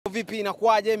Vipi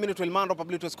inakuaje? Mimi ni Elmando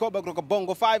Pablito Escobar kutoka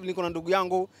Bongo 5, niko na ndugu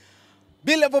yangu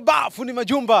Levo fundi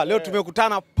majumba. Leo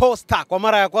tumekutana Posta kwa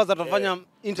mara ya kwanza tutafanya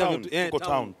interview.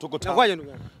 Tuko town.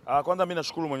 Kwanza mimi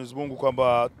nashukuru Mwenyezi Mungu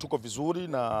kwamba tuko vizuri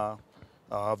na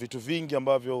vitu vingi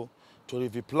ambavyo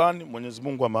tuliviplan Mwenyezi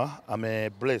Mungu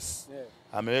amebless.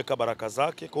 Ameweka baraka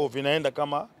zake kwa vinaenda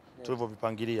kama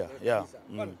tulivyovipangilia.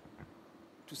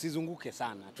 Tusizunguke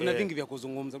sana. Tuna vingi vya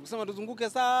kuzungumza. Ukisema tuzunguke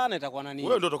sana itakuwa nani?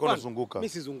 Wewe ndio utakuwa unazunguka. Mimi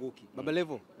sizunguki. Baba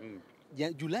Levo.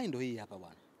 Julai ndio hii hapa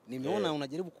bwana. Nimeona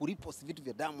unajaribu kuripost vitu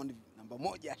vya Diamond namba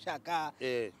 1 ashaka.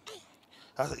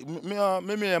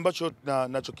 Mimi ambacho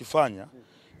nachokifanya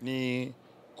ni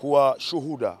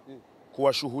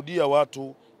kuwashuhudia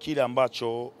watu kile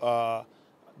ambacho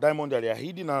Diamond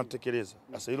aliahidi na anatekeleza.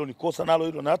 Sasa hilo ni kosa nalo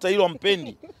hilo, na hata hilo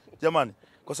ampendi jamani,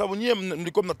 kwa sababu nyie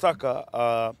mlikuwa mnataka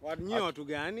watu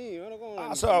gani?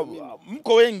 Sasa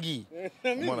mko wengi.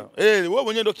 Umeona? Wewe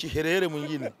mwenyewe ndio kiherehere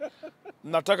mwingine.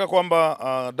 Nataka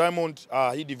kwamba Diamond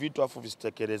ahidi vitu afu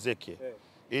visitekelezeke.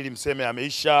 Ili mseme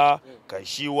ameisha,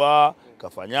 kaishiwa,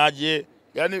 kafanyaje.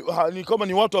 Yaani ni kama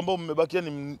ni watu ambao mmebakia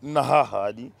ni mnahaha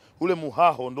hadi ule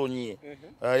muhaho ndo nyie.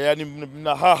 Yaani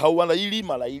mnahaha wala hili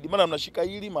mara hili, mara mnashika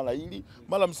hili mara hili,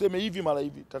 mara mseme hivi mara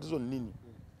hivi. Tatizo ni nini?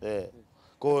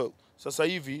 Kwa sasa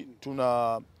hivi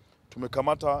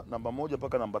tumekamata namba 1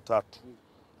 mpaka namba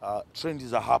 3. Trendi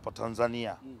za hapa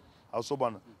Tanzania. Au so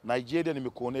bwana, Nigeria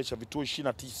nimekuonesha vituo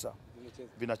 29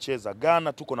 vinacheza.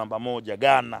 Ghana tuko namba 1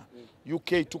 Ghana.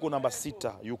 UK tuko namba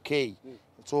 6 UK.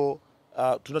 So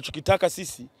tunachokitaka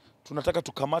sisi tunataka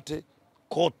tukamate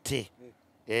kote.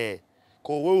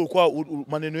 Kwa wewe ulikuwa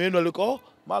maneno yenu yalikuwa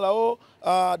mara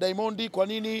Diamond kwa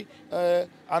nini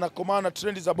anakomana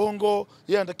trendi za bongo,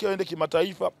 yeye anatakiwa aende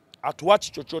kimataifa.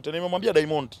 Atuachi chochote. Na nimemwambia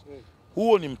Diamond,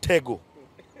 huo ni mtego.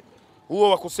 Huo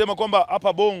wa kusema kwamba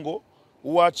hapa bongo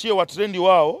uachie wa trendi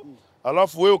wao,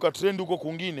 alafu wewe ukatrendi huko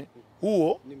kwingine,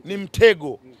 huo ni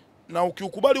mtego. Na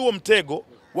ukiukubali huo mtego,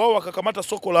 wao wakakamata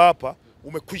soko la hapa,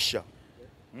 umekwisha.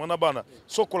 Umeona bana?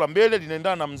 Soko la mbele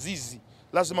linaendana na mzizi.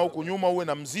 Lazima huko nyuma uwe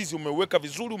na mzizi umeweka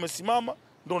vizuri, umesimama,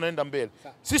 ndio unaenda mbele.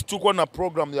 Sisi tulikuwa na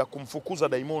program ya kumfukuza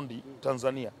Diamond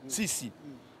Tanzania. Sisi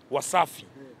Wasafi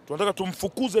tunataka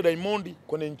tumfukuze Diamond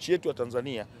kwenye nchi yetu ya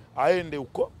Tanzania, aende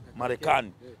huko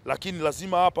Marekani. Lakini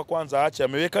lazima hapa kwanza aache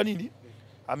ameweka nini?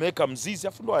 Ameweka mzizi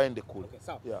afu ndo aende kule.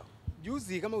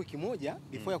 Juzi kama wiki moja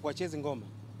before ya kuacheza ngoma.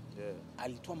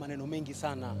 Alitoa maneno mengi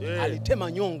sana.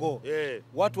 Alitema nyongo.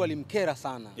 Watu walimkera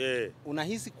sana.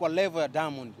 Unahisi kwa level ya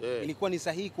Diamond ilikuwa ni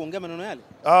sahihi kuongea maneno yale?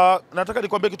 Nataka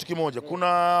nikwambie kitu kimoja.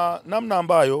 Kuna namna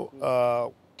ambayo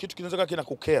kitu kinaweza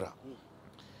kinakukera.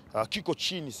 Kiko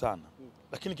chini sana.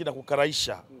 Lakini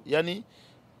kinakukaraisha. Yaani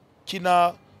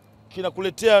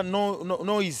kinakuletea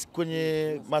noise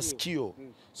kwenye masikio.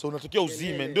 So unatokea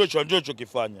uzime, ndio hicho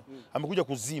kifanya. Amekuja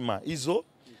kuzima hizo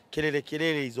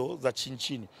kelele hizo za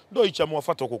chini. Ndio hicho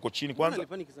amwafuata huko chini kwanza.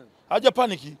 Haja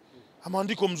paniki.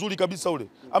 Maandiko mzuri kabisa ule.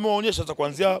 Amewaonyesha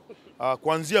sasa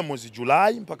kuanzia mwezi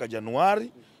Julai mpaka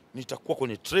Januari nitakuwa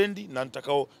kwenye trendi, na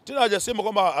nitakao tena hajasema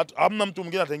kwamba hamna mtu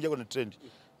mwingine ataingia kwenye trendi.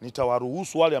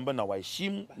 Nitawaruhusu wale ambao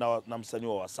nawaheshimu na msanii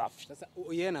wa Wasafi. Sasa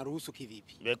yeye anaruhusu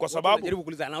kivipi? Kwa sababu najaribu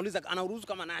kuuliza, anaruhusu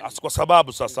kama nani? Kwa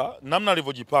sababu sasa namna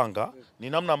alivyojipanga ni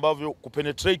namna ambavyo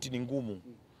kupenetrate ni ngumu.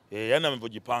 Yaani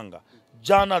amevyojipanga.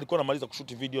 Jana alikuwa anamaliza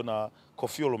kushuti video na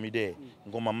Koffi Olomide,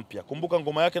 ngoma mpya. Kumbuka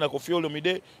ngoma yake na Koffi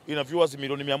Olomide ina viewers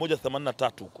milioni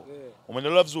 183 huko.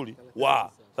 Umeelewa vizuri?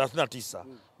 39.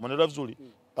 Umeelewa vizuri?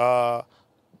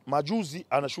 Majuzi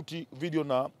anashuti video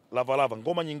na Lava,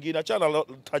 ngoma nyingine, achana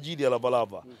tajiri ya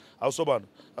Lava. Au so bana.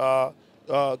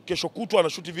 Kesho kutwa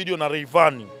anashuti video na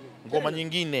Rayvanny, ngoma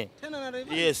nyingine. Tena na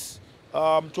Rayvanny? Yes.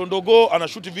 Mtondogo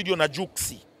anashuti video na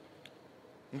Juksi,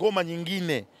 ngoma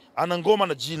nyingine. Ana ngoma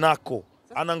na Jinako,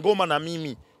 ana ngoma na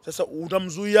mimi. Sasa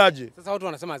utamzuiaje? Sasa watu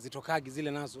wanasema zitokagi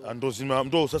zile nazo.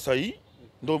 Ndo sasa hii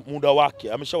ndo muda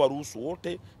wake. Ameshawaruhusu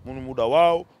wote muda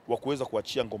wao wa kuweza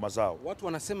kuachia ngoma zao. Watu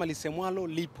wanasema lisemwalo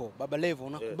lipo. Baba Levo,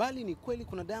 unakubali ni kweli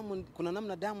kuna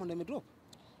namna Diamond amedrop?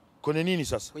 Kwenye nini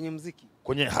sasa? Kwenye muziki.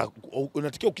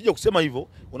 Unatakiwa ukija kusema hivyo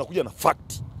unakuja na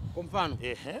fact. Kwa mfano,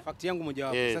 fact yangu moja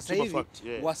wapo. Sasa hivi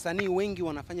wasanii wengi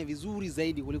wanafanya vizuri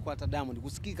zaidi kuliko hata Diamond.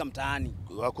 Kusikika mtaani.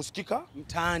 Kusikika?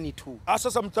 Mtaani tu.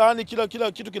 Sasa mtaani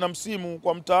kila kitu kina msimu.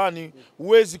 Kwa mtaani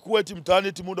huwezi kuwa eti mtaani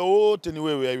eti muda wote ni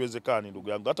wewe, haiwezekani ndugu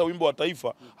yangu. Hata wimbo wa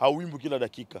taifa hauimbi kila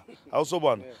dakika. Au so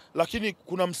bwana? Lakini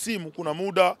kuna msimu, kuna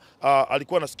muda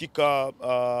alikuwa anasikika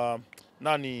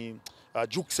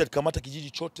Juksi kamata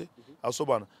kijiji chote. Au so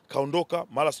bwana? Kaondoka,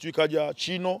 mara sijui kaja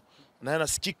Chino na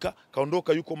anasikika,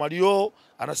 kaondoka yuko Mario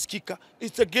anasikika.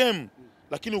 It's a game.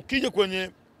 Lakini ukija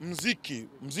kwenye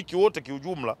mziki wote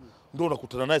kiujumla ndio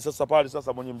unakutana naye sasa pale,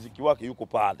 sasa mwenye muziki wake yuko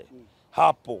pale.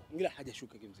 Hapo ila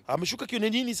hajashuka kimuziki. Ameshuka kio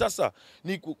nini sasa?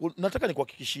 Nataka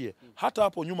nikuhakikishie hata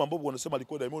hapo nyuma ambapo wanasema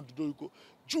alikuwa Diamond ndio yuko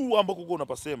juu ambako uko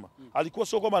unapasema. Alikuwa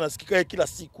sio kwamba anasikika yeye kila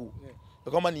siku.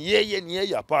 Kama ni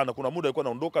yeye hapana. Kuna muda alikuwa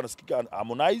anaondoka anasikika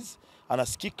Harmonize,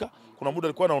 anasikika. Kuna muda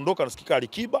alikuwa anaondoka anasikika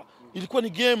Alikiba. Ilikuwa ni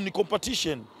game, ni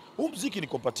competition. Huu muziki ni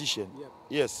competition.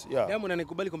 Yes, yeah. Diamond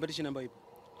anakubali competition ambayo ipo.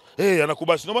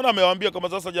 Anakubali. Ndio maana amewaambia kama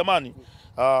sasa jamani,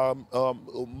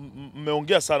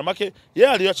 mmeongea sana. Maana yeye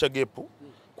aliacha gepo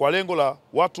kwa lengo la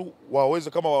watu waweze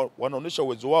kama wanaonesha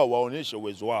uwezo wao, waoneshe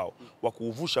uwezo wao wa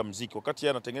kuuvusha muziki. Wakati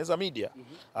yeye anatengeneza media,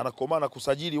 anakomana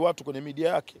kusajili watu kwenye media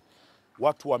yake.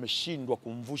 Watu wameshindwa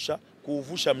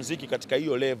kuuvusha muziki katika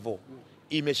hiyo level.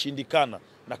 Imeshindikana.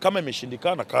 Na kama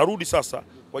imeshindikana, karudi sasa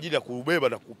kwa ajili ya kubeba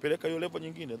na kupeleka hiyo level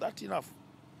nyingine. That enough.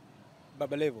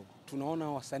 Baba Levo,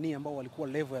 tunaona wasanii ambao walikuwa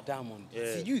level ya Diamond.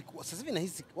 Sijui sasa hivi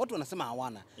nahisi watu wanasema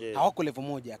hawana. Hawako level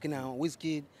moja. Akina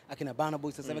Wizkid, akina Burna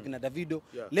Boy, sasa hivi akina Davido,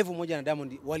 level moja na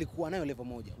Diamond walikuwa nayo level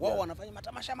moja. Wao wanafanya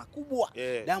matamasha makubwa.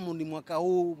 Diamond mwaka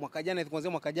huu, mwaka jana,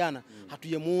 kuanzia mwaka jana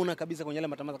hatujamuona kabisa kwenye ile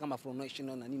matamasha kama Afro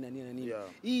National na nini.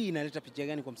 Hii inaleta picha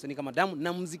gani kwa msanii kama Diamond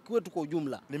na muziki wetu kwa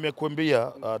ujumla?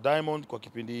 Nimekuambia Diamond kwa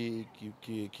kipindi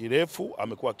kirefu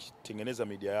amekuwa akitengeneza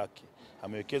media yake.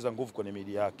 Amewekeza nguvu kwenye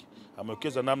media yake.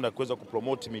 Amewekeza namna ya kuweza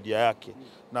kupromote media yake.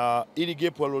 Na ili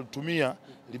gap walilotumia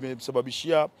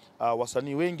limesababishia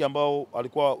wasanii wengi ambao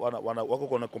walikuwa wako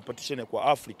kwa competition kwa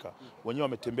Afrika wenyewe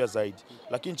wametembea zaidi.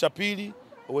 Lakini cha pili,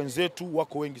 wenzetu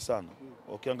wako wengi sana.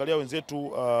 Ukiangalia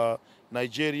wenzetu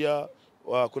Nigeria,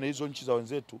 kwenye hizo nchi za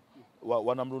wenzetu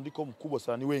wana mrundiko mkubwa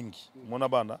sana, ni wengi. Umeona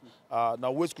bana? Na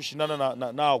uwezi kushindana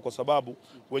nao kwa sababu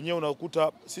wenyewe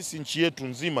unakuta sisi nchi yetu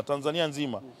nzima, Tanzania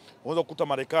nzima, unaweza kukuta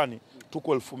Marekani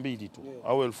tuko 2000 tu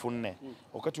au 4000.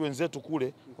 Wakati wenzetu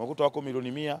kule unakuta wako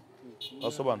milioni 100.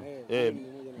 Sasa bana,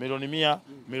 milioni 100,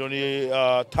 milioni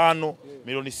 5,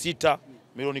 milioni 6,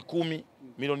 milioni 10,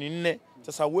 milioni 4.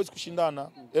 Sasa huwezi kushindana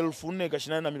 4000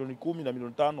 kashindana na milioni 10 na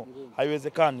milioni 5,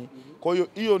 haiwezekani. Kwa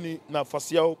hiyo ni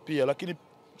nafasi yao pia, lakini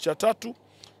cha tatu,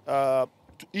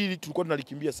 ili tulikuwa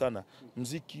tunalikimbia sana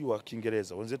muziki wa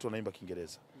Kiingereza. Wenzetu wanaimba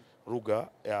Kiingereza, lugha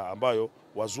ambayo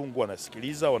wazungu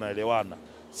wanasikiliza, wanaelewana.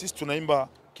 Sisi tunaimba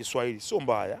Kiswahili, sio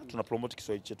mbaya, tuna promote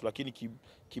Kiswahili chetu, lakini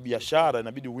kibiashara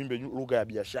inabidi uimbe lugha ya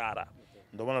biashara.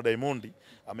 Ndio maana Diamond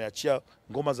ameachia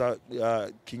ngoma za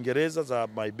Kiingereza za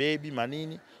My Baby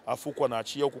manini, afu kwa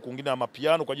anaachia huko kwingine na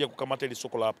mapiano kwa ajili ya kukamata ile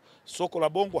soko la hapo. Soko la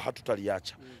Bongo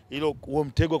hatutaliacha. Hilo huo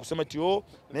mtego wa kusema eti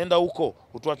nenda huko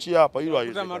utuachie hapa, hilo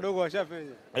haiwezi. Unakuta madogo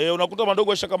washafanya. Unakuta madogo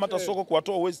washakamata soko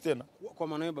kuwatoa uwezi tena. Kwa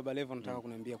maana hiyo Baba Levo nataka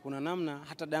kuniambia kuna namna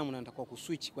hata Diamond anatakiwa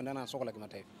kuswitch kwenda na soko la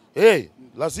kimataifa.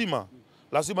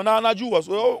 Lazima na anajua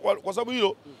kwa sababu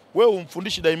hilo wewe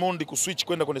umfundishi Diamond kuswitch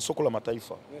kwenda kwenye soko la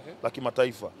mataifa la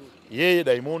kimataifa. Yeye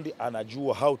Diamond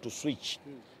anajua how to switch.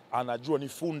 Anajua ni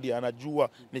fundi, anajua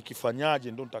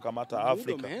nikifanyaje ndio nitakamata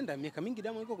Afrika. Ameenda miaka mingi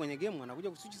Diamond yuko kwenye game, anakuja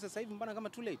kuswitch sasa hivi mbona kama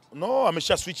too late. No,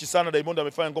 amesha switch sana Diamond,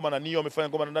 amefanya ngoma na Nio, amefanya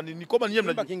ngoma na nani? Ni kama nyinyi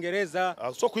mnajua Kiingereza.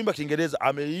 Sio kuimba Kiingereza,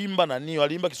 ameimba na Nio,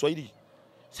 aliimba Kiswahili.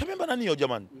 Siamemba na Nio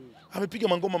jamani. Amepiga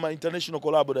mangoma ma international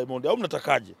collab Diamond. Au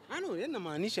mnatakaje? Yeye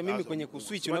anamaanisha mimi kwenye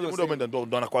kuswitch unavyosema.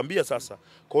 Ndo anakuambia sasa.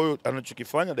 Kwa hiyo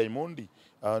anachokifanya Diamond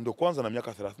ndio kwanza na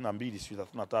miaka 32 si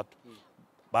 33.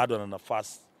 Bado ana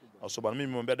nafasi. Au mimi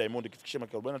nimemwambia Diamond kifikisha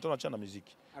miaka 45 achana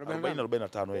muziki.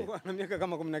 45 Ana miaka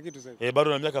kama 10 na kitu sasa. Bado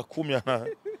ana miaka 10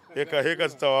 ana heka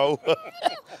zitawaua.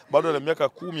 Bado ana miaka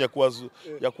 10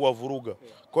 ya kuwavuruga.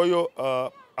 Kwa hiyo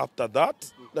after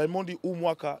that Diamond huu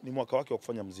mwaka ni mwaka wake wa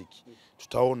kufanya muziki.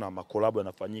 Tutaona makolabo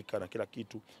yanafanyika na kila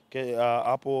kitu.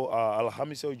 Hapo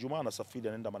Alhamisi au Ijumaa anasafiri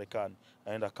anaenda Marekani,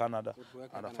 anaenda Canada,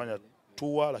 anafanya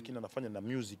tour lakini anafanya na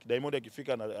music. Diamond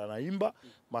akifika anaimba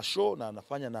mashow na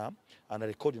anafanya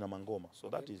anarekodi na mangoma. So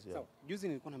that is Juzi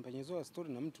nilikuwa nampenyezoa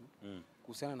story na mtu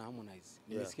kuhusiana na Harmonize.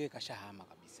 Nimesikia kashahama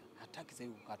kabisa. Hataki sasa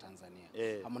hivi kukaa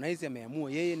Tanzania. Harmonize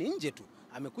ameamua yeye ni nje tu.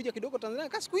 Amekuja kidogo Tanzania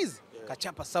kaa siku hizi.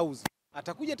 Kachapa South.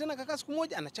 Atakuja tena kakaa siku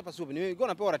moja anachapa super. Nilikuwa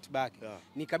napewa ratiba yake.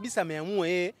 Ni kabisa ameamua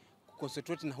yeye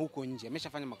concentrate na huko nje.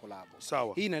 Ameshafanya makolabo.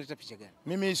 Sawa. Hii inaleta picha gani?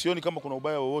 Mimi sioni kama kuna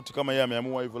ubaya wowote kama yeye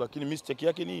ameamua hivyo, lakini mistake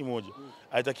yake ni moja.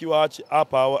 Haitakiwa aache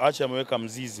hapa, aache ameweka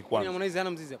mzizi kwanza. Harmonize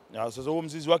hana mzizi hapa. Sasa huo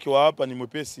mzizi wake wa hapa ni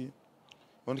mwepesi.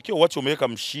 Unatakiwa uache umeweka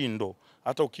mshindo.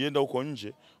 Hata ukienda huko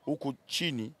nje, huku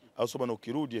chini au sababu na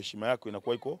ukirudi heshima yako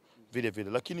inakuwa iko vile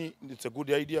vile. Lakini it's a good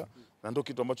idea na ndio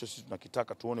kitu ambacho sisi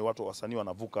tunakitaka, tuone watu wasanii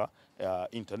wanavuka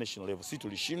international level. Sisi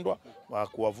tulishindwa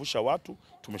kuwavusha watu,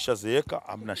 tumeshazeeka,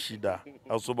 hamna shida.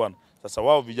 Au sio bwana? Sasa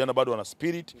wao vijana bado wana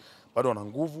spirit, bado wana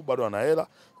nguvu, bado wana hela,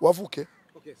 wavuke.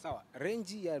 Okay, sawa.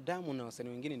 Range ya Diamond na wasanii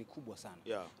wengine ni kubwa sana.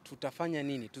 Tutafanya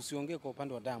nini? Tusiongee kwa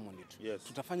upande wa Diamond tu.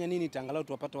 Tutafanya nini tangalau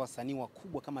tuwapate wasanii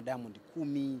wakubwa kama Diamond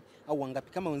 10 au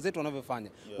wangapi kama wenzetu wanavyofanya?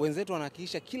 Wenzetu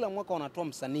wanahakikisha kila mwaka wanatoa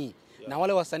msanii na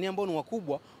wale wasanii ambao ni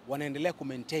wakubwa wanaendelea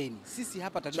ku-maintain. Sisi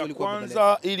hapa tatizo liko kwa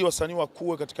kwanza, ili wasanii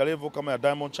wakue katika level kama ya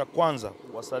Diamond, cha kwanza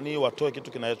wasanii watoe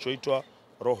kitu kinachoitwa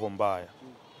roho mbaya.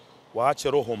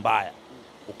 Waache roho mbaya.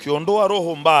 Ukiondoa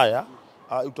roho mbaya,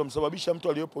 utamsababisha mtu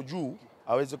aliyepo juu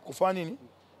aweze kufanya nini?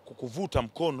 Kukuvuta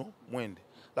mkono mwende.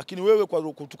 Lakini wewe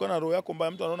kwa kutokana na roho yako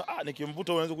mbaya, mtu anaona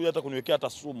nikimvuta unaweza kuja hata kuniwekea hata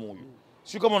sumu huyu.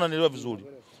 Sio kama unanielewa vizuri.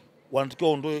 Wanatakiwa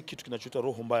waondoe kitu kinachoitwa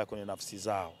roho mbaya kwenye nafsi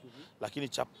zao. Lakini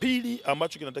cha pili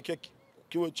ambacho kinatakiwa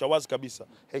kiwe cha wazi kabisa,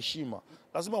 heshima.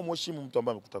 Lazima umheshimu mtu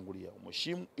ambaye amekutangulia.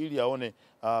 Umheshimu ili aone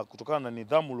kutokana na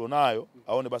nidhamu ulionayo,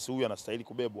 aone basi huyu anastahili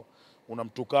kubebwa.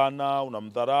 Unamtukana,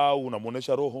 unamdharau,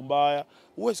 unamuonesha roho mbaya,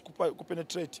 huwezi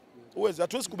kupenetrate.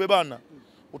 Hatuwezi kubebana.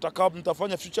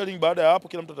 Mtafanya featuring, baada ya hapo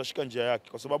kila mtu atashika njia yake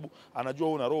kwa sababu anajua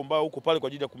una roho mbaya, huko pale kwa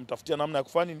ajili ya kumtafutia namna ya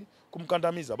kufanya nini?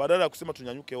 Kumkandamiza badala ya kusema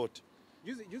tunyanyuke wote.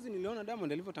 Juzi niliona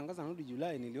Diamond alivyotangaza anarudi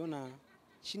Julai, niliona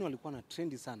Chino alikuwa na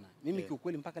trendi sana. Mimi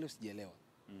kiukweli mpaka leo sijaelewa.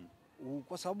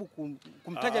 Kwa sababu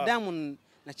kumtaja Diamond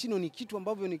na Chino ni kitu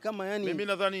ambavyo ni kama mimi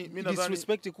nadhani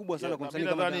disrespect kubwa sana kwa msanii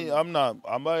kama Diamond. Hamna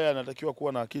ambaye anatakiwa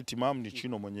kuwa na akili timamu ni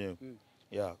Chino mwenyewe.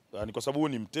 Yani kwa sababu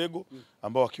ni mtego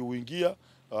ambao akiuingia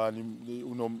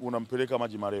unampeleka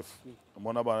maji marefu.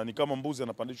 Umeona bana, ni kama mbuzi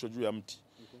anapandishwa juu ya mti.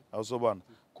 Au sio bana?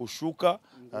 Kushuka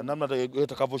namna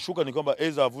atakavoshuka ni kwamba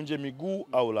aidha avunje miguu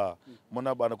au la.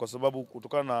 Umeona bana, kwa sababu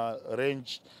kutokana na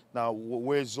range na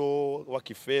uwezo wa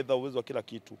kifedha, uwezo wa kila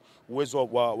kitu, uwezo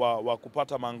wa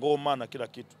kupata mangoma na kila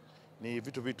kitu, ni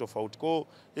vitu tofauti. Kwa hiyo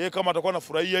yeye kama atakuwa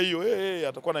anafurahia hiyo,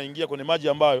 atakuwa anaingia kwenye maji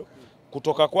ambayo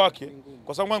kutoka kwake,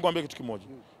 kwa sababu nikwambia kitu kimoja.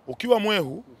 Ukiwa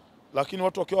mwehu lakini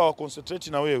watu wakiwa wa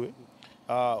concentrate na wewe,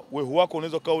 wehu wako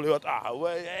unaweza kaa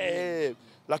ule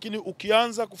lakini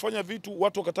ukianza kufanya vitu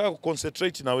watu wakataka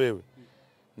kuconcentrate na wewe,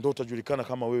 ndio utajulikana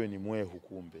kama wewe ni mwehu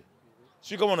kumbe.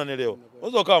 Sio kama unanielewa.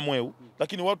 Unaweza ukawa mwehu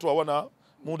lakini watu hawana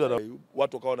muda na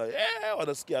watu wakaona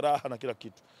wanasikia raha na kila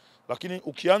kitu. Lakini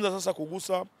ukianza sasa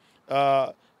kugusa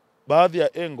baadhi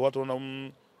ya engo, watu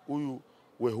wanaona huyu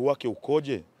wehu wake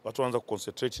ukoje, watu wanaanza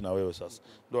kuconcentrate na wewe sasa.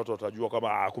 Ndio watu watajua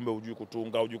kama kumbe hujui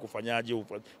kutunga, hujui kufanyaje,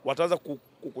 wataanza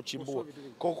kukuchimbua.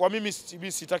 Kwa mimi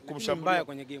sitaki kumshambulia.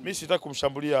 Mimi sitaki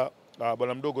kumshambulia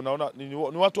bwana mdogo, naona ni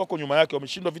watu wako nyuma yake,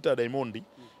 wameshindwa vita ya Diamond,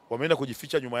 wameenda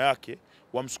kujificha nyuma yake,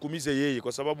 wamsukumize yeye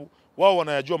kwa sababu wao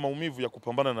wanayajua maumivu ya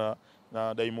kupambana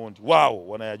na Diamond. Wao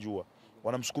wanayajua.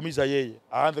 Wanamsukumiza yeye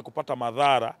aanze kupata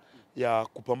madhara ya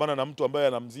kupambana na mtu ambaye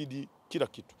anamzidi kila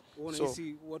kitu.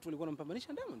 Unahisi watu walikuwa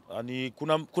wanampambanisha Diamond? Yaani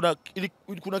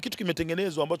kuna kitu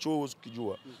kimetengenezwa ambacho wewe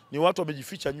usikijua. Ni watu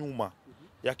wamejificha nyuma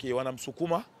yake,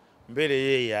 wanamsukuma mbele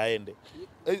yeye aende.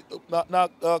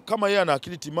 Kama yeye ana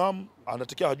akili timamu,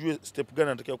 anatakiwa ajue step gani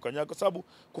anatakiwa kukanyaga, kwa sababu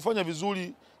kufanya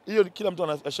vizuri hiyo kila mtu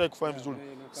anashai kufanya vizuri.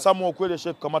 Samu ukweli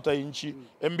ashai kukamata hii nchi,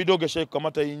 MB Dog ashai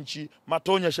kukamata hii nchi,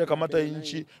 Matonya ashai kukamata hii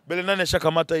nchi, Bele Nane ashai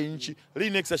kukamata hii nchi,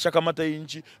 Linux ashai kukamata hii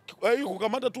nchi. Hiyo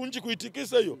kukamata tu nchi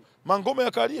kuitikisa hiyo. Mangoma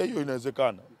ya Karia hiyo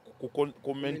inawezekana.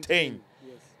 Ku maintain.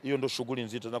 Hiyo ndio shughuli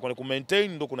nzito. Na kwa ku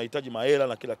maintain ndio kunahitaji mahela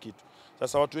na kila kitu.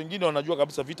 Sasa watu wengine wanajua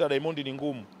kabisa vita ya Diamond ni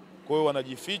ngumu. Kwa hiyo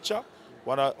wanajificha,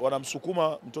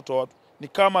 wanamsukuma mtoto wa watu. Ni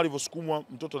kama alivyosukumwa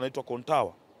mtoto anaitwa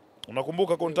Kontawa.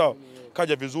 Unakumbuka Kontawa?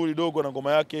 Kaja vizuri dogo na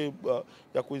ngoma yake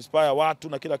ya kuinspire watu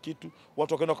na kila kitu.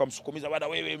 Watu wakaenda kumsukumiza, bwana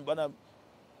wewe bwana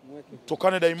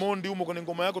tukane Diamond huko kwenye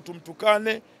ngoma yako,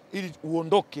 tumtukane ili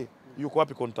uondoke. Yuko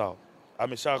wapi Kontawa?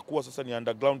 Ameshakuwa sasa ni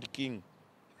underground king.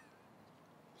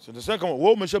 Sasa kama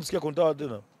wewe umeshamsikia Kontawa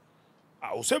tena,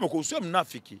 useme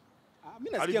mnafiki.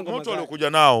 Mimi nasikia ngoma moto aliokuja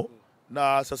nao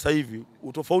na sasa hivi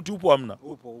utofauti upo hamna?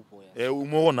 Upo.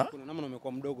 Umeona? Kuna namna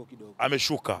umekuwa mdogo kidogo.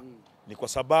 Ameshuka. Ni kwa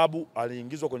sababu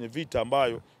aliingizwa kwenye vita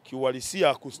ambayo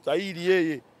kiuhalisia kustahili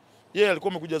yeye. Yeye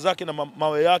alikuwa amekuja zake na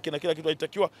mawe yake na kila kitu,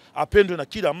 alitakiwa apendwe na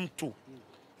kila mtu.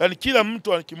 Yaani kila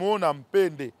mtu akimuona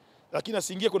ampende. Lakini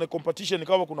asiingie kwenye competition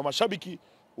kama kuna mashabiki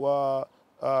wa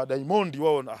Diamond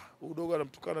wao udogo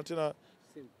anamtukana tena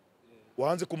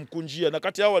waanze kumkunjia, na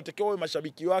kati hao walitakiwa wawe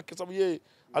mashabiki wake sababu yeye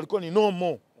alikuwa ni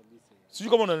normal.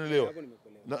 Sijui kama unanielewa.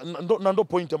 Na ndo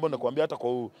point ambayo nakwambia hata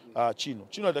kwa Chino.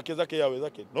 Chino alitakiwa zake yawe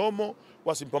zake normal,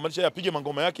 wasimpambanisha apige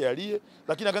mangoma yake yalie,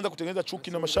 lakini akaanza kutengeneza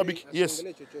chuki na mashabiki. Yes.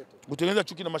 Kutengeneza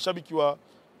chuki na mashabiki wa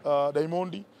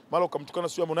Diamond, mara ukamtukana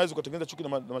sio Harmonize, ukatengeneza chuki na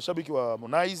mashabiki wa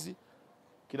Harmonize.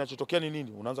 Kinachotokea ni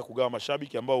nini? Unaanza kugawa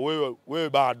mashabiki ambao wewe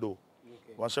bado.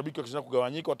 Mashabiki wakisha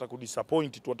kugawanyika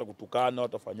watakudisappoint tu, watakutukana,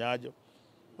 watafanyaje?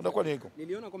 Unakuwa ni hiko.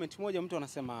 Niliona comment moja mtu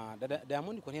anasema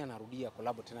Diamond kwa nini anarudia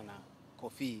collab tena na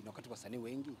Kofi na wakati wasanii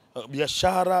wengi?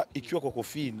 Biashara ikiwa kwa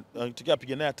Kofi, anatakiwa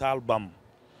apige naye hata album.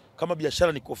 Kama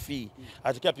biashara ni Kofi,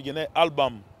 anatakiwa apige naye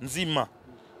album nzima.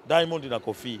 Diamond na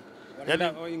Kofi.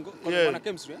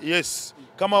 Yes.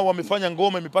 Kama wamefanya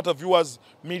ngoma imepata viewers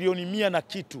milioni 100 na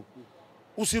kitu.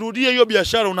 Usirudie hiyo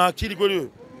biashara, una akili kweli wewe?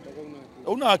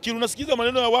 Una akili, unasikiza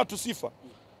maneno ya watu sifa.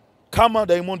 Kama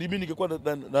Diamond, mimi ningekuwa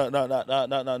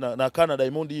na kana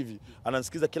Diamond hivi,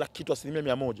 ananisikiza kila kitu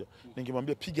 100%,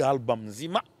 ningemwambia piga album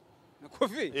nzima na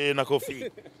Kofi. Na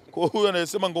Kofi. Kwa hiyo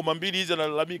anayesema ngoma mbili hizi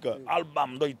analalamika,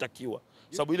 album ndio itakiwa.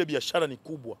 Sababu ile biashara ni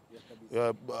kubwa.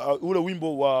 Ule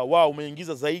wimbo wao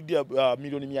umeingiza zaidi ya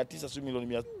milioni 900, sio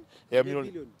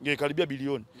milioni karibia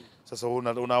bilioni. Sasa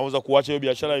unaweza kuacha hiyo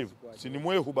biashara hivyo? Si ni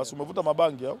mwehu basi, umevuta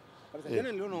mabangi au?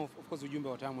 Jana niliona of course ujumbe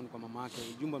wa Diamond kwa mama yake,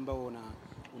 ujumbe ambao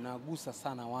unagusa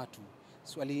sana watu.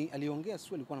 Aliongea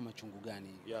sio alikuwa na machungu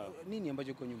gani? Nini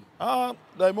ambacho kiko nyuma?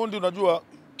 Diamond unajua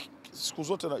siku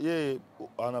zote yeye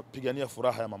anapigania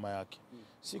furaha ya mama yake.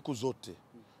 Siku zote.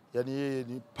 Yaani yeye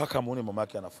ni paka muone mama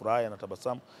yake anafurahi,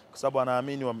 anatabasamu kwa sababu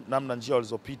anaamini namna njia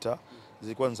walizopita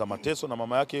zilikuwa ni za mateso, na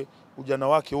mama yake ujana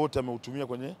wake wote ameutumia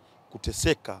kwenye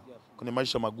kuteseka, kwenye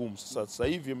maisha magumu. Sasa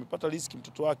hivi amepata riziki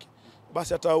mtoto wake,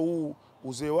 basi hata huu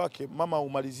uzee wake mama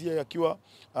umalizia akiwa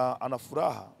ana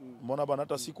furaha. Umeona bana,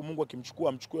 hata siku Mungu akimchukua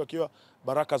amchukue akiwa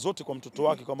baraka zote kwa mtoto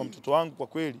wake, kama mtoto wangu kwa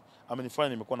kweli amenifanya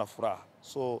nimekuwa na furaha.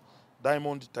 So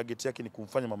Diamond target yake ni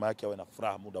kumfanya mama yake awe na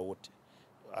furaha muda wote.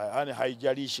 Yaani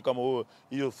haijalishi kama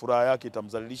hiyo furaha yake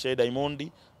itamzalilisha yeye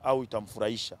Diamond au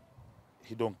itamfurahisha.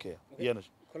 He don't care.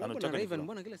 Anataka Rayvanny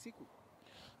mbona kila siku?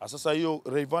 Sasa hiyo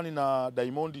Rayvanny na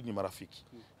Diamond ni marafiki.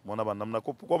 Umeona bana,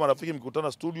 mnakuwa marafiki,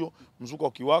 mkikutana studio, mzuka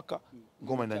ukiwaka,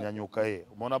 ngoma inanyanyuka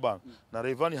Umeona bana? Na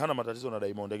Rayvanny hana matatizo na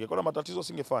Diamond. Angekuwa na matatizo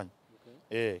singefanya.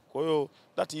 Kwa hiyo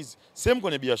that is same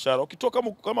kwenye biashara. Ukitoka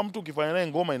kama mtu ukifanya naye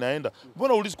ngoma inaenda,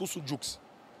 mbona ulizi kuhusu Jux?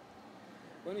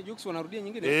 Kwani Jux wanarudia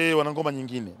nyingine? Wana ngoma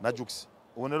nyingine na Jux.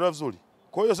 Unaelewa vizuri?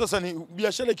 Kwa hiyo sasa ni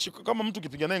biashara, kama mtu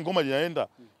kipiga naye ngoma linaenda,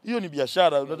 hiyo ni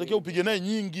biashara, unatakiwa upige naye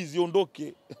nyingi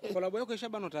ziondoke. Collab yako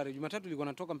ishabano tayari. Jumatatu ilikuwa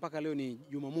natoka mpaka leo ni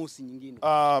Jumamosi nyingine.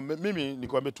 Mimi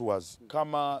nikwambie tu wazi,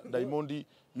 kama Diamond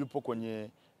yupo kwenye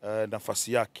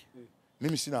nafasi yake,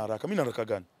 mimi sina haraka. Mimi na haraka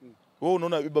gani? Wewe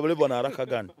unaona Baba Levo ana haraka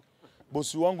gani?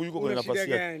 Bosi wangu yuko kwenye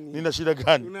nafasi yake. Nina shida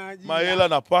gani? Mahela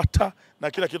napata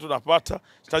na kila kitu napata.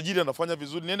 Tajiri anafanya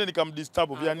vizuri. Niende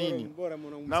nikamdisturb vya nini?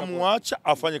 Namuacha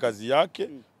afanye kazi yake.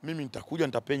 Mimi nitakuja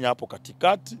nitapenya hapo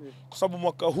katikati, kwa sababu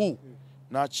mwaka huu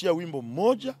naachia wimbo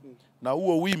mmoja, na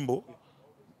huo wimbo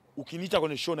ukiniita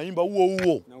kwenye show naimba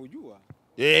huo. Naujua.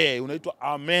 Unaitwa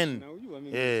Amen. Naujua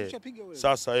mimi.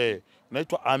 Sasa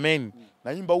unaitwa Amen.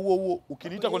 Naimba huo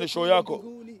ukiniita kwenye show yako.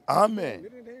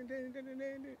 Amen.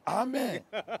 Amen.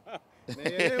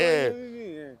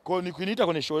 Kwa nikiniita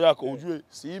kwenye show yako ujue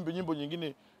siimbe nyimbo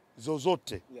nyingine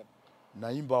zozote.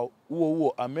 Naimba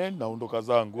huo Amen, naondoka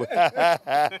zangu.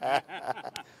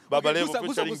 Baba Levo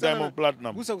featuring Diamond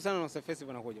Platinum. Gusa na Wasa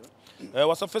Festival inakuja.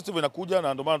 Wasa Festival inakuja,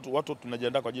 na ndio maana watu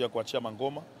tunajiandaa kwa ajili ya kuachia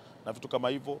mangoma na vitu kama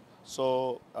hivyo.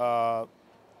 So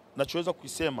nachoweza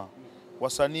kusema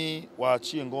wasanii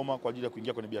waachie ngoma kwa ajili ya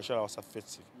kuingia kwenye biashara ya Wasa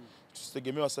Festival.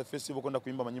 Tusitegemee Wasa Festival kwenda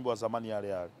kuimba manyimbo ya zamani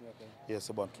yale.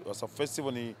 Yes bwana. Wasa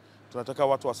Festival ni tunataka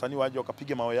watu wasanii waje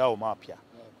wakapige mawe yao mapya.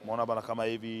 Umeona bana, kama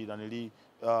hivi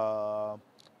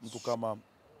mtu kama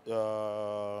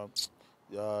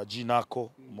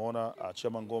Jinako, umeona achia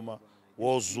mangoma.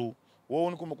 Wozu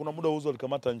kuna muda Wozu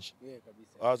alikamata nchi.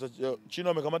 Kabisa. Chino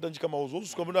amekamata nchi kama Wozu.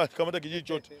 Wozu kwa muda alikamata kijiji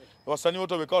chote. Wasanii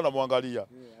wote wamekaa wanamwangalia.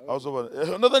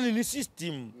 Nadhani ni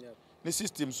system. Ni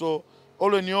system. So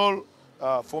all in all,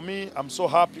 for me I'm so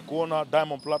happy kuona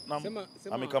Diamond Platinum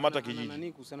amekamata kijiji.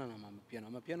 Nani kuhusiana na mapiano?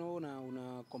 Mapiano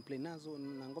una complain nazo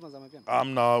na ngoma za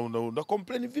mapiano? Una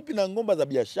complain vipi na ngoma za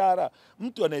biashara?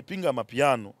 Mtu anayepinga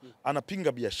mapiano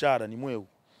anapinga biashara, ni mweu.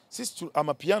 Sisi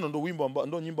mapiano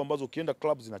ndo nyimbo ambazo ukienda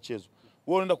club zinachezwa.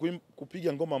 Wewe unaenda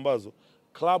kupiga ngoma ambazo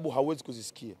club hauwezi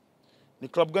kuzisikia. Ni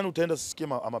club gani utaenda sisikie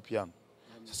mapiano?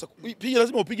 Sasa piga,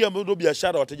 lazima upige ndo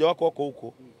biashara, wateja wako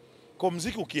huko. Kwa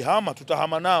muziki ukihama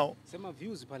tutahama nao. Sema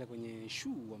views pale kwenye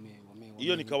show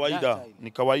hiyo ni kawaida,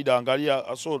 ni kawaida. Angalia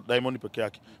aso Diamond peke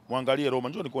yake. Muangalie Roma,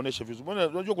 njoo nikuoneshe views.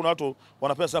 Unajua kuna watu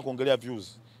wanapenda sana kuongelea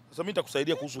views. Sasa mimi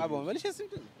nitakusaidia kuhusu.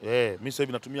 Mimi sasa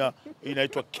hivi natumia hii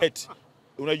inaitwa Kate.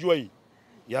 Unajua hii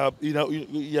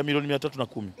ya milioni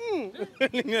 310.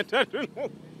 310.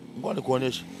 Ngoja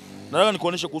nikuoneshe. Nataka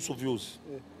nikuoneshe kuhusu views.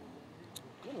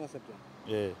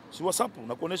 Si WhatsApp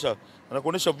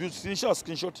nakuonesha views, nisha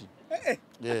screenshot.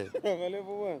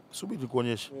 Subiri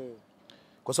nikuoneshe.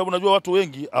 Kwa sababu najua watu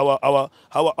wengi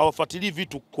hawafuatilii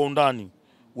vitu kwa undani.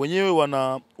 Wenyewe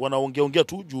wanaongea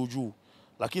tu juu.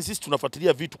 lakini sisi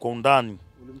tunafuatilia vitu kwa undani.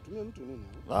 Ulimtumia mtu nini?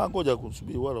 Ngoja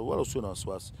kusubiri, wala usio na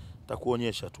wasiwasi.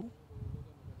 Nitakuonyesha tu.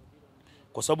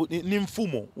 Kwa sababu ni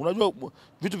mfumo. Unajua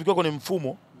vitu vikiwa kwenye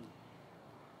mfumo.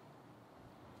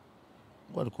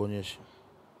 Ngoja nikuonyeshe.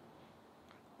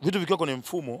 Vitu vikiwa kwenye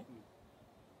mfumo.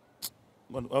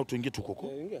 Au tuingie tu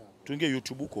huko. Tuingie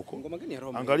YouTube huko. Ngoma gani ya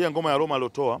Roma? Angalia ngoma ya Roma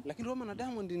aliotoa. Lakini Roma na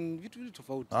Diamond ni vitu vile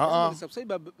tofauti. Diamond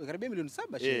subscribe karibia milioni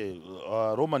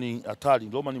 7. Roma ni hatari.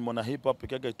 Roma ni mwana hip hop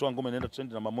pekee yake, itoa ngoma inaenda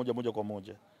trend namba moja kwa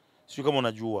moja. Sio kama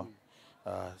unajua.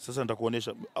 Sasa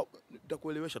nitakuonesha,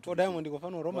 nitakuelewesha tu. Kwa Diamond kwa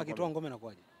mfano Roma akitoa ngoma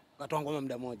inakuaje? Akatoa ngoma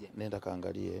muda mmoja. Nenda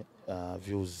kaangalie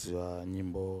views za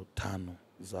nyimbo 5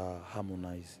 za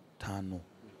Harmonize 5.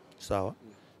 Sawa?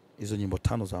 Hizo nyimbo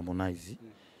 5 za Harmonize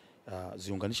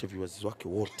ziunganishe viewers wake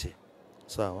wote.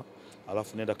 Sawa?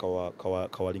 Alafu nenda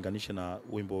kawalinganishe na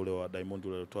wimbo ule wa Diamond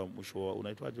ule aliotoa mwisho,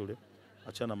 unaitwaje ule?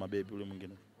 Achana mabebi ule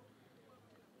mwingine.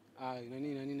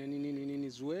 Nini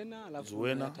Zuena, alafu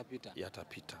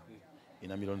yatapita.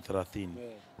 Ina milioni 30.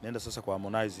 Nenda sasa kwa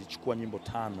Harmonize, chukua nyimbo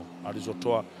 5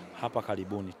 alizotoa hapa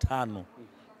karibuni 5.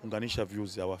 Unganisha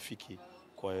views hawafiki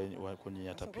kwenye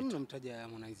yatapita.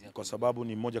 Kwa sababu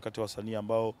ni mmoja kati ya wasanii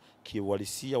ambao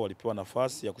kiuhalisia walipewa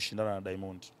nafasi ya kushindana na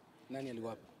Diamond. Nani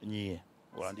aliwapa? Nyie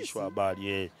waandishi wa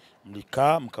habari,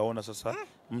 mlikaa mkaona sasa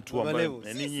mtu ambaye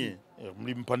ninyi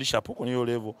mlimpandisha hapo kwenye hiyo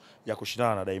level ya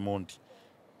kushindana na Diamond.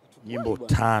 Nyimbo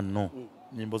 5,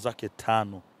 nyimbo zake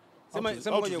 5.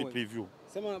 Sema preview.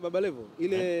 Sema Baba Levo,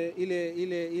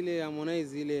 ile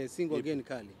Harmonize ile single again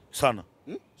kali. Sana.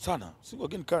 Sana. Single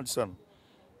again kali sana.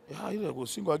 Ile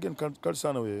single again kali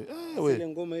sana wewe. Ile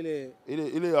ngoma ile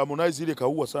Harmonize ile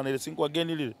kaua sana ile single again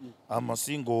ile. Ama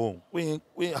single.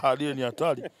 Ile ni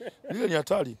hatari. Ile ni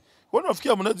hatari. Wewe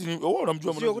unafikia Harmonize wewe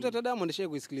unamjua Harmonize? Sio kuta Diamond sheye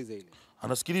kuisikiliza ile.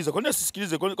 Anasikiliza. Kwa nini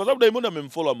asisikilize? Kwa sababu Diamond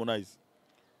amemfollow Harmonize.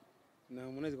 Na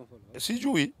Harmonize kumfollow.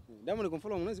 Sijui. Diamond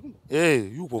kumfollow Harmonize kumbe?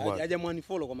 Yupo bwana.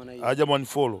 Hajamwanifollow kwa maana hiyo.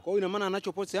 Hajamwanifollow. Kwa hiyo ina maana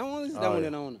anachopost Harmonize Diamond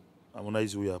anaona.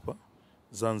 Harmonize huyu hapa.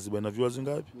 Zanzibar na viewers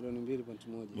ngapi? Milioni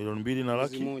 2.1. Milioni 2 na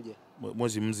laki.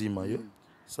 Mwezi mzima hiyo.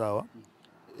 Sawa.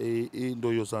 Hii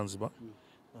ndio hiyo Zanzibar.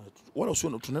 Wala usio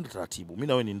tunaenda taratibu. Mimi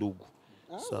na wewe ni ndugu.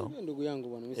 Sawa. Mimi ndugu yangu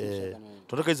bwana, mimi sishaka naye.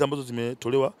 Tunataka hizo ambazo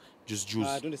zimetolewa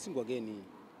juice. Twende single again.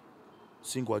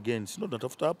 Single again. Sio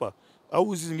tunatafuta hapa.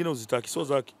 Au hizi zingine uzitaki sio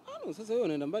zake. Sasa wewe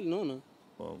unaenda mbali naona.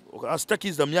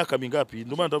 Asitaki za miaka mingapi?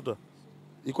 Ndio maana natafuta.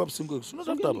 Iko hapo single. Sio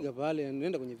natafuta hapa. Ndio pale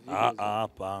nenda kwenye video.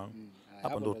 Hapa.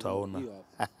 Hapa ndo utaona.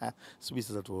 Subiri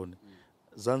sasa tuone.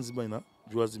 Zanzibar ina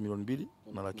viewers milioni 2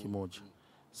 na laki 1.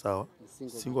 Sawa?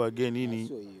 Single again hii ni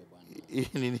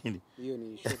nini? Hiyo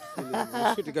ni short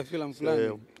film. Shoot ka film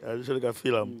fulani. Shoot ka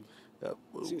film.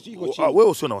 Wewe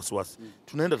usio na wasiwasi.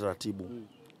 Tunaenda taratibu.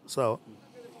 Sawa?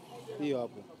 Hiyo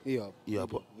hapo. Video.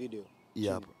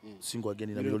 Hiyo hapo. Single again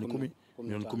ina milioni 10,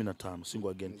 milioni 15. Single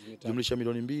again. Jumlisha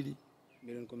milioni 2,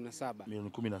 milioni 17. Milioni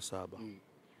 17.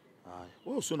 Haya.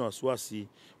 Wewe usio na wasiwasi.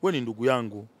 Wewe ni ndugu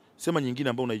yangu. Sema nyingine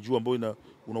ambayo unaijua ambayo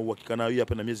una uhakika nayo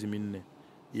hapa na miezi 4.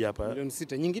 Hii hapa. Milioni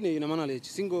 6. Nyingine ina maana ile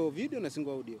single video na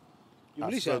single audio.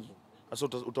 Jumlisha hapo. Sasa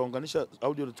utaunganisha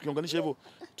audio, tukiunganisha hivyo,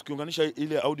 tukiunganisha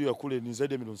ile audio ya kule ni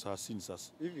zaidi ya milioni 30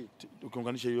 sasa. Hivi.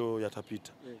 Ukiunganisha hiyo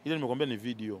yatapita. Ile nimekwambia ni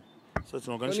video. Sasa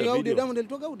tunaunganisha video. Audio Diamond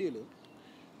alitoka audio ile.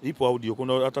 Ipo audio,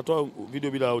 kuna atatoa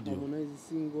video bila audio. Harmonize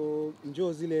single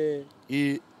njoo zile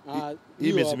hii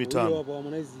miezi 5. Hapo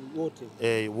Harmonize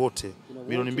wote. Wote.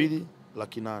 Milioni 2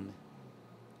 laki 8.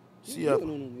 Si hapa.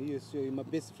 No, hiyo sio my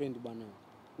best friend bwana.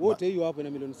 Wote hiyo hapo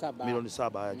ina milioni 7. Milioni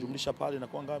 7. Haya, jumlisha pale na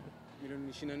kwa ngapi?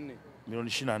 Milioni 24. Milioni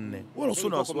 24. Wala usio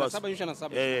na wasiwasi.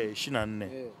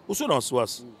 24. Usio na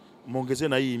wasiwasi. Muongezee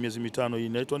na hii miezi 5 hii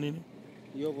inaitwa nini?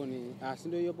 Hiyo hapo ni si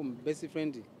ndio hiyo hapo best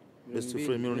friend. Best friend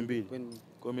milioni 2.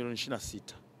 Kwa milioni 26.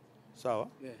 Sawa?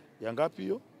 Ya ngapi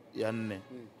hiyo? Ya 4.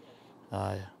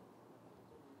 Haya.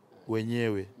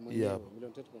 Wenyewe hii hapa.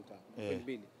 Milioni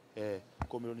 3.5.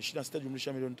 Kwa milioni 26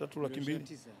 jumlisha milioni 3 laki 2.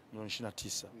 Milioni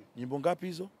 29. Nyimbo ngapi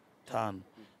hizo? 5.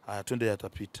 Haya, twende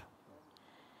yatapita.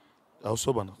 Au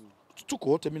sio bana? Tuko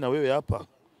wote mimi na wewe hapa.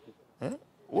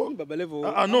 Baba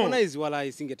Levo Harmonize wala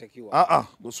isingetakiwa.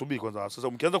 Subiri kwanza. Sasa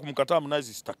mkianza kumkataa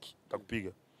Harmonize sitaki.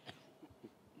 Nitakupiga.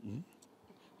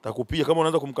 Nitakupiga kama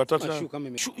unaanza kumkataa tena.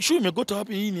 Shu imegota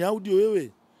wapi? Hii ni audio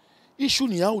wewe. Hii shu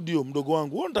ni audio mdogo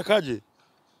wangu. Wewe unatakaje?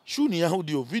 Shu ni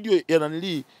audio. Video ya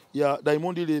nanili ya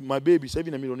Diamond ile My Baby sasa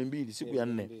hivi na milioni 2 siku ya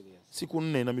 4. Siku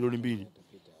 4 na milioni 2.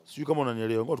 Sijui kama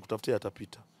unanielewa. Ngoja tukutafutie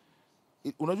yatapita.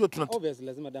 Unajua obviously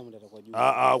lazima Diamond atakuwa juu.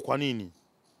 Kwa nini?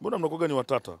 Mbona mnakoga ni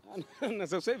watata? Na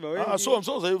sasa hivi wengi.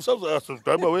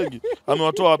 Sasa wengi.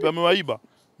 Amewatoa wapi? Amewaiba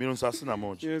milioni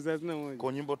 31. Milioni 31.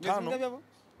 Kwa nyimbo 5.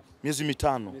 Miezi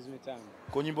 5. Miezi 5.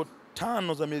 Kwa nyimbo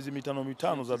 5 za miezi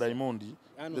mitano za Diamond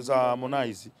za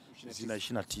Harmonize zina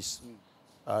 29.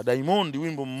 Diamond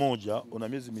wimbo mmoja una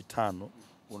miezi 5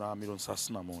 una milioni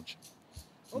 31.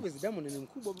 Obviously Diamond ni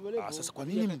mkubwa baba Levo. Sasa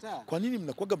kwa nini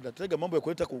mnakuaga mnatega mambo ya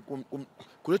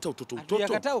kuleta utoto?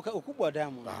 Hatukataa ukubwa wa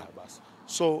Diamond. Basi.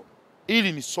 So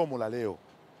hili ni somo la leo.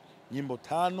 Nyimbo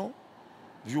 5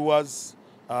 viewers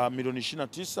milioni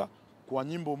 29 kwa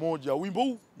nyimbo moja, wimbo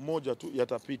huu mmoja tu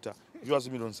yatapita viewers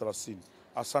milioni 30.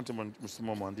 Asante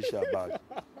msimu mwandishi habari.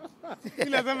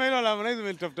 Ila sema hilo la Harmonize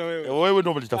umelitafuta wewe. Wewe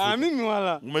ndio umelitafuta. Mimi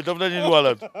wala. Umetafuta nini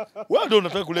wala? Wewe ndio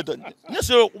unataka kuleta.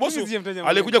 Nyesho boss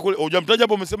alikuja hujamtaja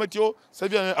hapo umesema eti sasa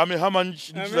hivi amehama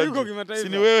nchi za. Si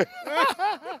ni wewe?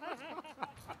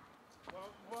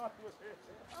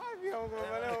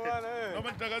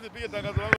 Naomba nitangaze pige tangazo.